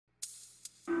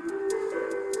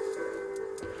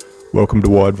Welcome to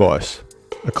Why Advice,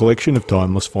 a collection of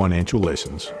timeless financial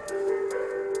lessons.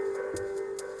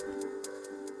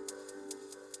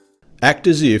 Act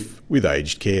as if with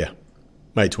aged care.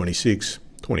 May 26,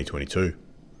 2022.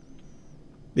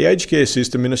 The aged care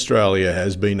system in Australia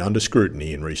has been under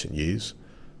scrutiny in recent years.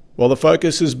 While the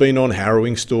focus has been on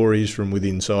harrowing stories from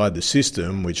within inside the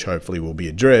system, which hopefully will be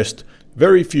addressed,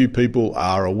 very few people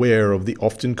are aware of the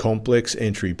often complex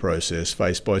entry process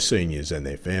faced by seniors and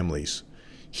their families.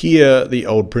 Here, the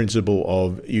old principle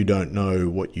of you don't know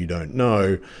what you don't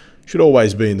know should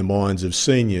always be in the minds of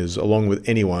seniors, along with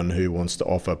anyone who wants to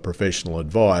offer professional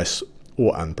advice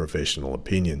or unprofessional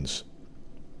opinions.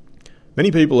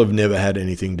 Many people have never had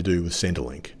anything to do with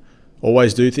Centrelink,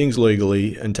 always do things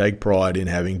legally and take pride in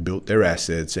having built their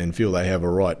assets and feel they have a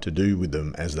right to do with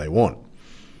them as they want.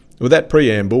 With that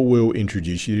preamble, we'll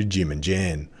introduce you to Jim and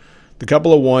Jan. The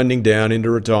couple are winding down into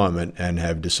retirement and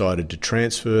have decided to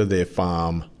transfer their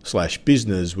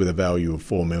farm/business with a value of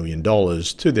 $4 million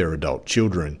to their adult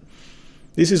children.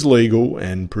 This is legal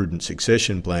and prudent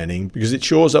succession planning because it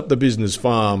shores up the business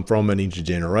farm from an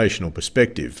intergenerational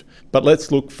perspective. But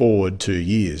let's look forward 2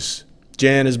 years.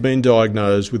 Jan has been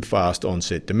diagnosed with fast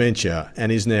onset dementia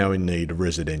and is now in need of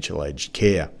residential aged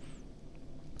care.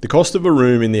 The cost of a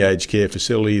room in the aged care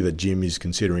facility that Jim is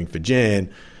considering for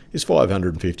Jan is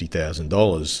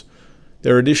 $550,000.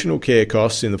 There are additional care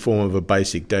costs in the form of a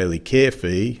basic daily care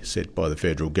fee set by the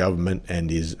federal government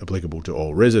and is applicable to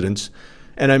all residents,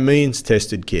 and a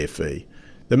means-tested care fee.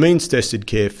 The means-tested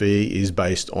care fee is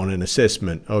based on an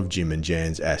assessment of Jim and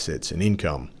Jan's assets and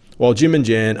income. While Jim and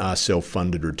Jan are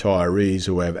self-funded retirees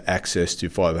who have access to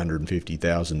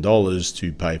 $550,000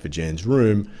 to pay for Jan's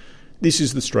room, this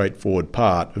is the straightforward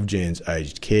part of Jan's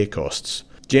aged care costs.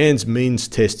 Jan's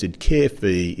means-tested care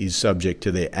fee is subject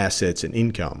to their assets and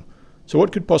income. So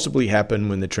what could possibly happen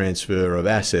when the transfer of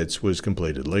assets was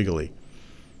completed legally?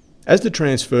 As the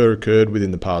transfer occurred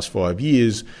within the past 5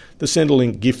 years, the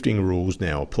Centrelink gifting rules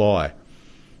now apply.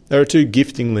 There are 2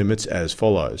 gifting limits as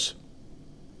follows.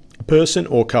 A person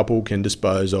or couple can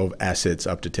dispose of assets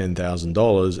up to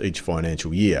 $10,000 each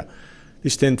financial year.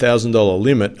 This $10,000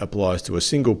 limit applies to a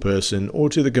single person or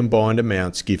to the combined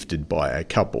amounts gifted by a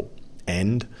couple.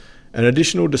 And an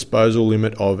additional disposal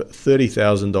limit of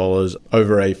 $30,000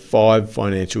 over a 5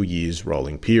 financial years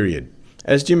rolling period.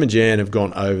 As Jim and Jan have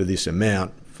gone over this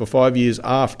amount, for 5 years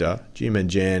after, Jim and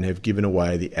Jan have given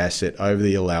away the asset over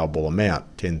the allowable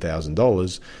amount,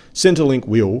 $10,000, Centrelink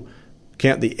will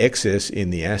count the excess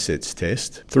in the assets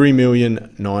test,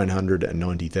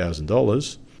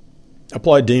 $3,990,000,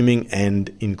 apply deeming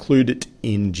and include it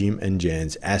in Jim and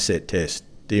Jan's asset test,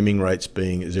 deeming rates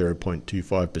being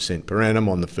 0.25% per annum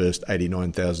on the first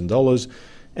 $89,000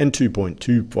 and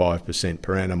 2.25%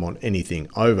 per annum on anything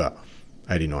over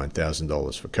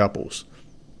 $89,000 for couples.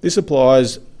 This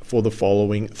applies for the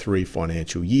following 3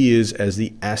 financial years as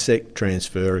the asset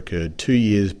transfer occurred 2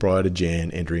 years prior to Jan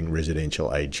entering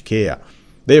residential aged care.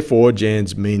 Therefore,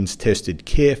 Jan's means-tested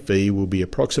care fee will be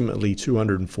approximately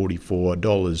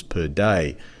 $244 per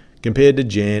day, compared to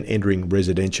Jan entering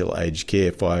residential aged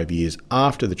care 5 years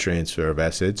after the transfer of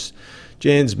assets.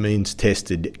 Jan's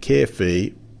means-tested care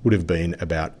fee would have been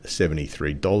about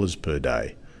 $73 per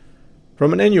day.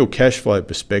 From an annual cash flow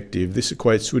perspective, this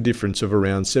equates to a difference of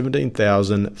around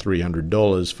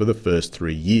 $17,300 for the first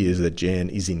 3 years that Jan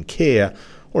is in care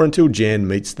or until Jan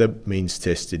meets the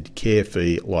means-tested care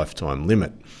fee lifetime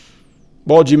limit.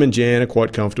 While Jim and Jan are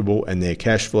quite comfortable and their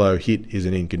cash flow hit is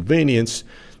an inconvenience,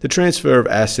 the transfer of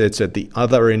assets at the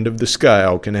other end of the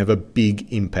scale can have a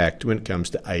big impact when it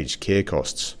comes to aged care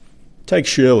costs. Take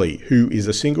Shirley, who is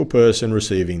a single person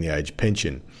receiving the age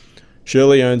pension.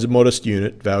 Shirley owns a modest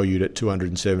unit valued at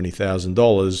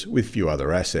 $270,000 with few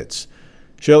other assets.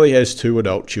 Shirley has 2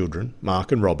 adult children,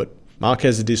 Mark and Robert. Mark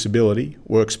has a disability,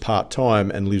 works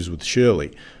part-time and lives with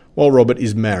Shirley, while Robert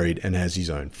is married and has his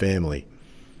own family.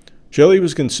 Shirley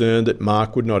was concerned that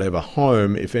Mark would not have a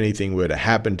home if anything were to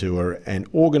happen to her and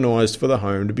organised for the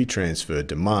home to be transferred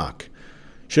to Mark.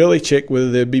 Shirley checked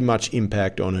whether there'd be much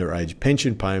impact on her age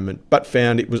pension payment, but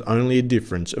found it was only a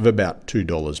difference of about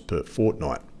 $2 per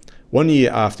fortnight. 1 year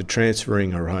after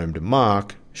transferring her home to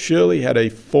Mark, Shirley had a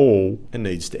fall and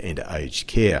needs to enter aged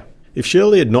care. If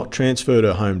Shirley had not transferred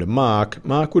her home to Mark,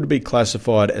 Mark would be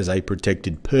classified as a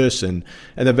protected person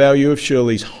and the value of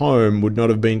Shirley's home would not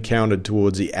have been counted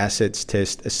towards the assets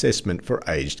test assessment for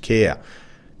aged care.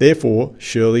 Therefore,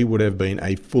 Shirley would have been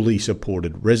a fully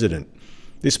supported resident.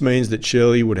 This means that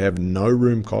Shirley would have no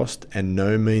room cost and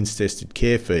no means-tested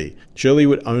care fee. Shirley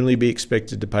would only be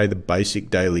expected to pay the basic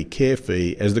daily care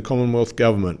fee as the Commonwealth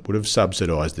Government would have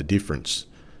subsidised the difference.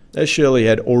 As Shirley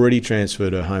had already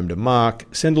transferred her home to Mark,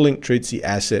 Centrelink treats the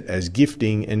asset as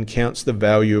gifting and counts the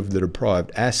value of the deprived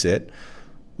asset,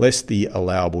 less the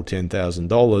allowable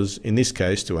 $10,000, in this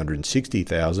case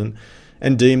 $260,000,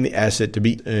 and deem the asset to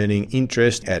be earning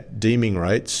interest at deeming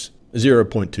rates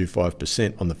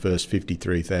 0.25% on the first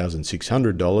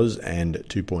 $53,600 and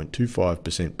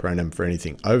 2.25% per annum for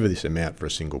anything over this amount for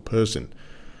a single person.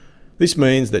 This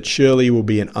means that Shirley will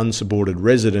be an unsupported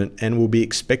resident and will be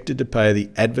expected to pay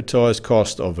the advertised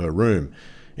cost of her room,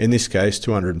 in this case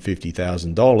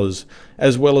 $250,000,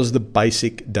 as well as the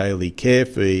basic daily care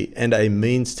fee and a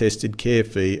means-tested care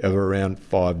fee of around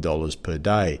 $5 per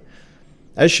day.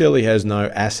 As Shirley has no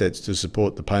assets to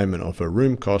support the payment of her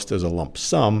room cost as a lump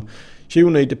sum, she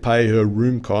will need to pay her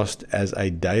room cost as a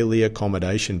daily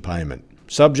accommodation payment,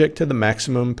 subject to the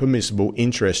maximum permissible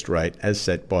interest rate as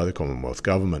set by the Commonwealth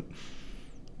Government.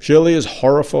 Shirley is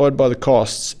horrified by the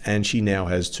costs, and she now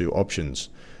has two options.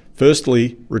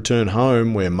 Firstly, return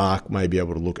home where Mark may be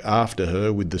able to look after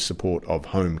her with the support of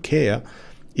home care,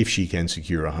 if she can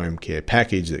secure a home care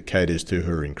package that caters to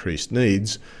her increased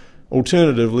needs.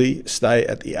 Alternatively, stay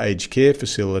at the aged care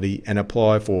facility and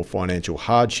apply for financial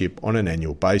hardship on an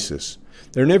annual basis.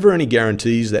 There are never any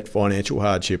guarantees that financial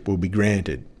hardship will be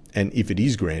granted, and if it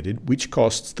is granted, which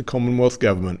costs the Commonwealth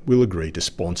Government will agree to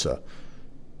sponsor.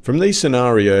 From these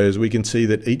scenarios, we can see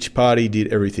that each party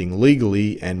did everything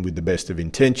legally and with the best of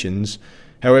intentions.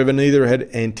 However, neither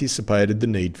had anticipated the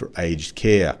need for aged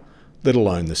care, let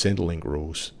alone the Centrelink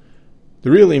rules. The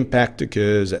real impact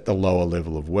occurs at the lower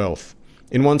level of wealth.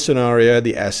 In one scenario,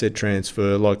 the asset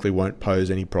transfer likely won't pose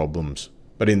any problems,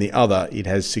 but in the other, it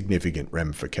has significant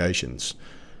ramifications.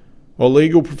 While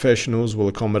legal professionals will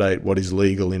accommodate what is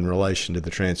legal in relation to the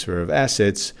transfer of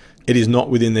assets, it is not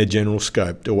within their general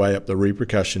scope to weigh up the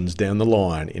repercussions down the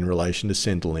line in relation to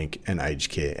Centrelink and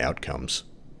aged care outcomes.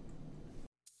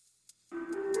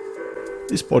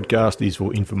 This podcast is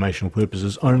for informational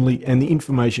purposes only, and the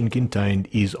information contained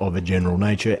is of a general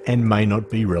nature and may not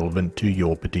be relevant to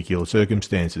your particular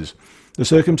circumstances. The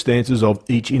circumstances of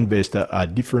each investor are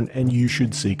different, and you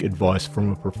should seek advice from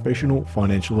a professional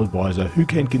financial advisor who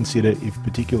can consider if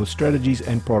particular strategies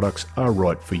and products are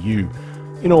right for you.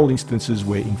 In all instances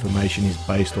where information is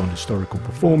based on historical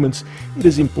performance, it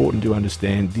is important to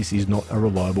understand this is not a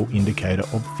reliable indicator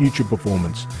of future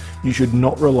performance. You should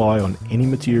not rely on any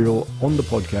material on the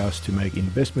podcast to make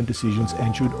investment decisions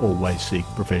and should always seek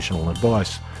professional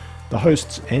advice. The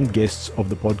hosts and guests of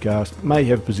the podcast may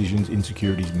have positions in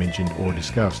securities mentioned or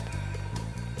discussed.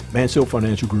 Mansell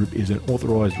Financial Group is an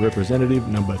authorised representative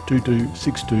number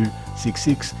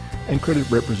 226266 and credit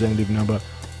representative number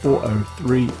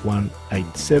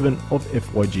 403187 of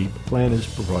FYG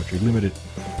Planners Proprietary Limited,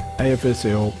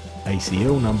 AFSL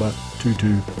ACL number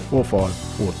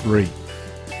 224543.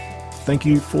 Thank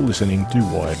you for listening to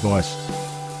Why Advice.